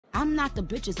I'm not the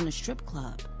bitches in a strip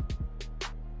club.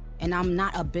 And I'm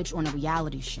not a bitch on a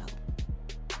reality show.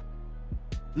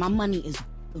 My money is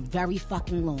very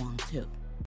fucking long, too.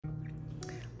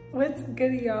 What's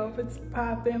good, y'all? What's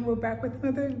poppin'? We're back with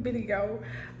another video.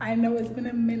 I know it's been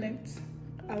a minute,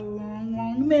 a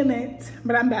long minute,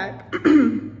 but I'm back.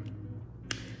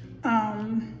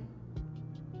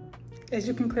 As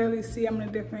you can clearly see, I'm in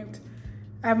a different,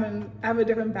 I have a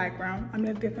different background. I'm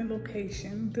in a different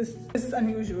location. This is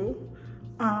unusual.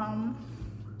 I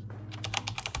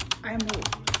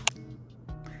moved.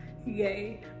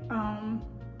 Yay. I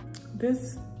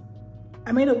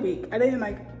made a week. I didn't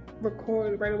like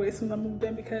record right away as soon as I moved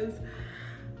in because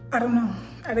I don't know.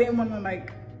 I didn't want to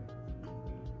like,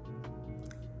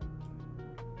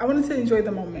 I wanted to enjoy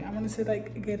the moment. I wanted to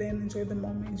like get in, enjoy the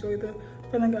moment, enjoy the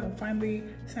feeling of finally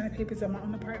signing papers in my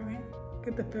own apartment.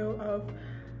 Get the feel of,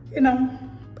 you know,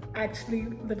 actually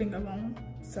living alone.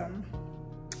 So,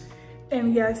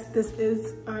 and yes, this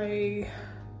is a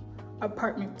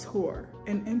apartment tour,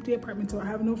 an empty apartment tour. I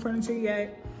have no furniture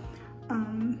yet.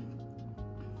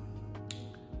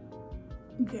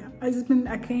 Yeah, I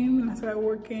came and I started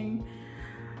working.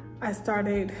 I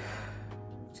started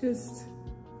just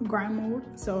grind mode,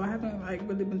 so I haven't like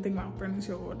really been thinking about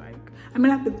furniture or like, I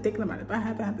mean, I've been thinking about it, but I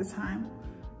haven't had the time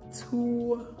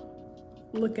to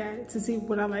look at it to see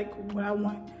what I like, what I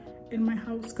want in my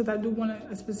house, because I do want it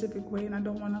a specific way and I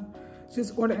don't want to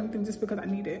just order anything just because I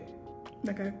need it,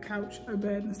 like a couch, a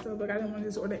bed and stuff. Like I didn't want to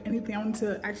just order anything. I wanted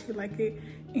to actually like it,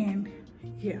 and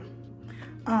yeah.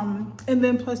 And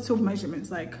then plus two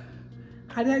measurements, like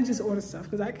how did I just order stuff?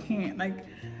 Because I can't, like,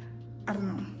 I don't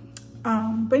know.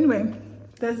 But anyway,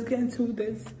 let's get into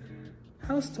this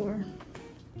house tour.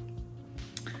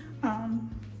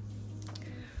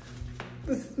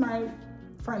 This is my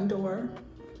front door.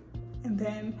 And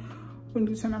then when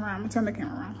you turn around, I'm gonna turn the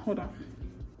camera around, hold on.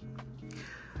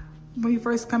 When you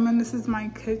first come in, this is my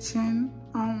kitchen,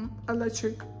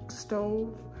 electric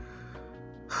stove,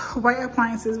 white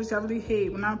appliances, which I really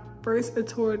hate. When I first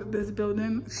toured this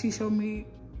building, she showed me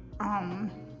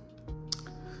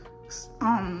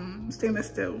stainless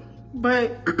steel,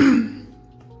 but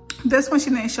this one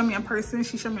she didn't show me in person,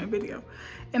 she showed me a video,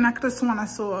 and I could have sworn I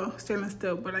saw stainless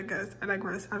steel, but I guess I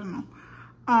digress. I don't know.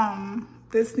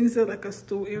 This needs like a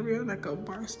stool area, like a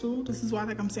bar stool. This is why,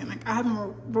 like I'm saying, like I haven't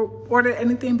ordered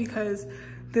anything because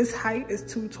this height is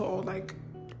too tall, like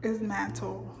it's mad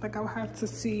tall. Like I would have to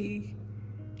see.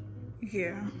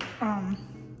 Yeah, I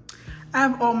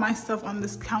have all my stuff on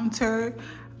this counter.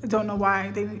 I don't know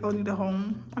why they all need a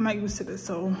home. I'm not used to this,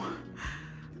 so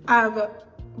I have a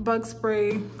bug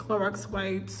spray, Clorox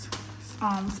wipes,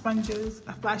 sponges,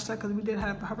 a flashlight because we did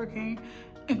have a hurricane,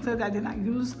 and clearly I did not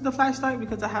use the flashlight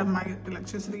because I have my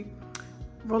electricity,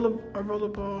 a lint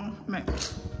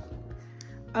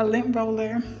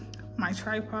roller, my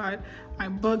tripod, my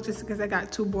book just because I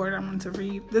got too bored. I wanted to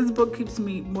read. This book keeps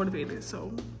me motivated,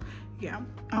 so. Yeah,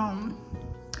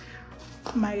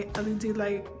 my LED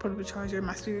light, portable charger,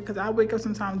 my speaker, because I wake up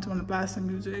sometimes doing a blast of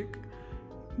music.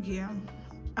 Yeah,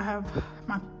 I have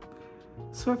my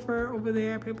Swiffer over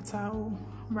there, paper towel,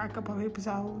 rack up of paper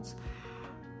towels,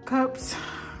 cups,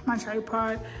 my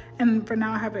tripod, and for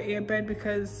now I have an air bed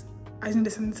because I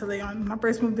need something to lay on. When I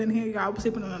first moved in here, y'all, I was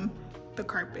sleeping on the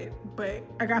carpet, but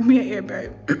I got me an air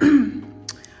bed.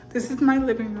 This is my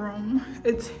living room.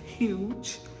 It's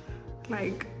huge.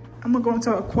 Like, I'm gonna go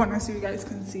into a corner so you guys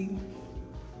can see.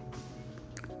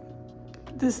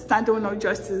 This is not doing no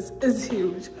justice. It's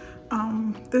huge.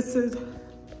 This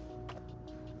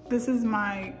is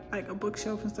my like a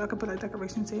bookshelf and stuff. I can put like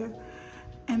decorations here.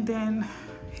 And then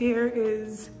here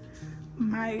is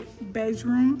my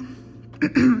bedroom.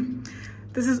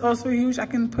 This is also huge. I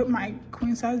can put my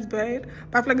queen size bed,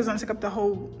 but I feel like it's gonna take up the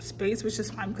whole space, which is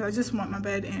fine because I just want my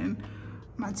bed and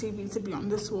my TV to be on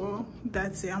this wall.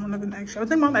 That's it. I want nothing extra. I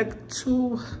think about like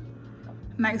 2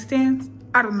 nightstands.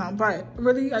 I don't know, but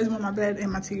really I just want my bed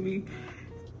and my TV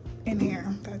in here.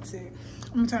 That's it.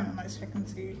 I'm gonna turn the lights so I can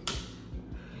see.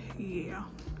 Yeah,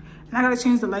 and I gotta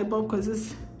change the light bulb because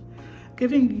it's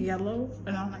giving yellow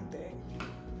and I don't like that.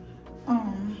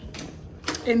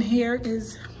 And here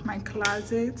is my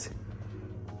closet.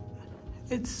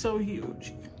 It's so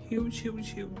huge, huge.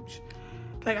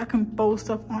 Like I can fold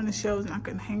stuff on the shelves and I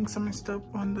can hang some of stuff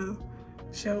on the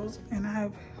shelves, and I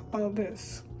have all of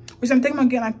this, which I'm thinking about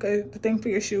getting like the thing for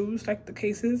your shoes, like the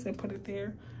cases, and put it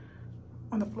there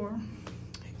on the floor.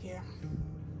 Yeah.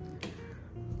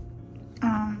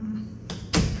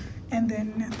 And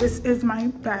then this is my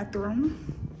bathroom.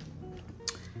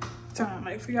 Turn on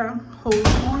light for y'all. Hold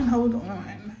on.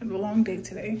 I had a long day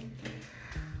today.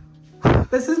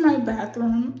 This is my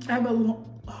bathroom. I have a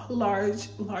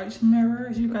large mirror,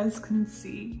 as you guys can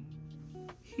see.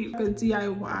 Here, a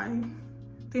DIY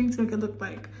thing to make it look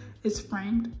like it's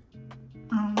framed.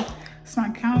 It's my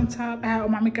countertop. I had all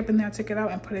my makeup in there. I took it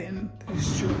out and put it in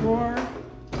this drawer.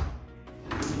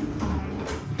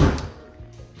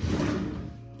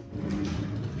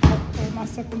 My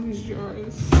stuff in these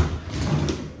drawers.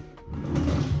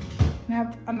 And I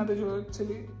have another drawer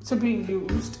to be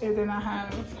used, and then I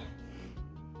have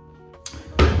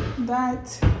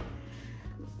that,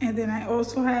 and then I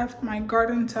also have my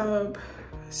garden tub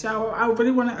shower. I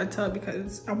really wanted a tub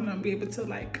because I want to be able to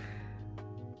like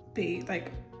bathe,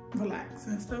 like relax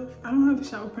and stuff. I don't have a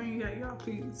shower curtain yet, y'all.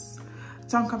 Please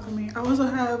don't come for me. I also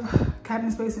have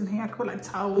cabinet space in here. I could put like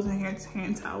towels in here,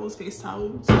 hand towels, face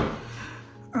towels.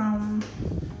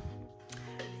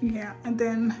 Yeah, and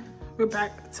then we're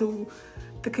back to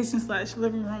the kitchen slash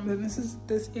living room. And this is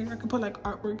this area. I could put like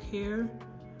artwork here.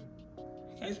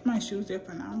 Yeah, it's my shoes there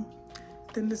for now.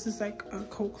 Then this is like a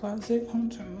coat closet. I'm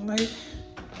turning the light.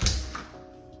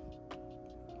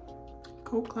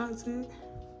 Coat closet.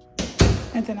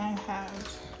 And then I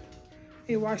have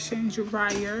a washer and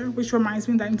dryer, which reminds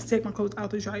me that I need to take my clothes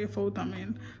out the dryer, fold them,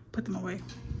 and put them away.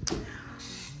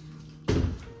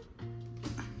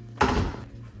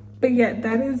 But yeah,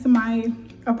 that is my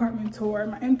apartment tour,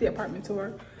 my empty apartment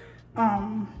tour.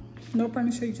 No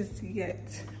furniture just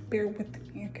yet. Bear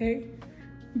with me, okay?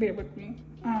 Bear with me.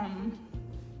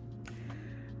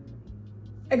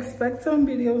 Expect some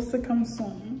videos to come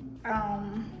soon.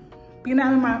 Being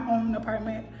out in my own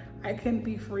apartment, I can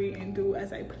be free and do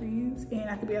as I please, and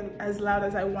I can be as loud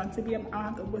as I want to be. I don't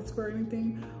have to whisper or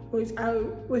anything, which I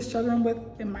was struggling with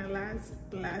in my last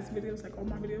videos, like all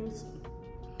my videos.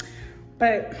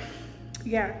 But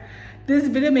yeah, this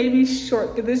video may be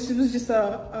short, but this was just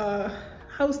a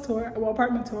house tour, well,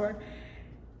 apartment tour,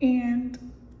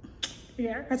 and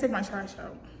yeah, I gotta take my trash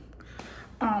out.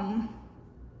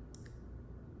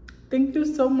 Thank you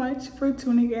so much for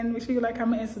tuning in. Make sure you like,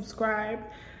 comment, and subscribe.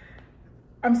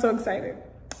 I'm so excited.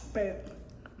 But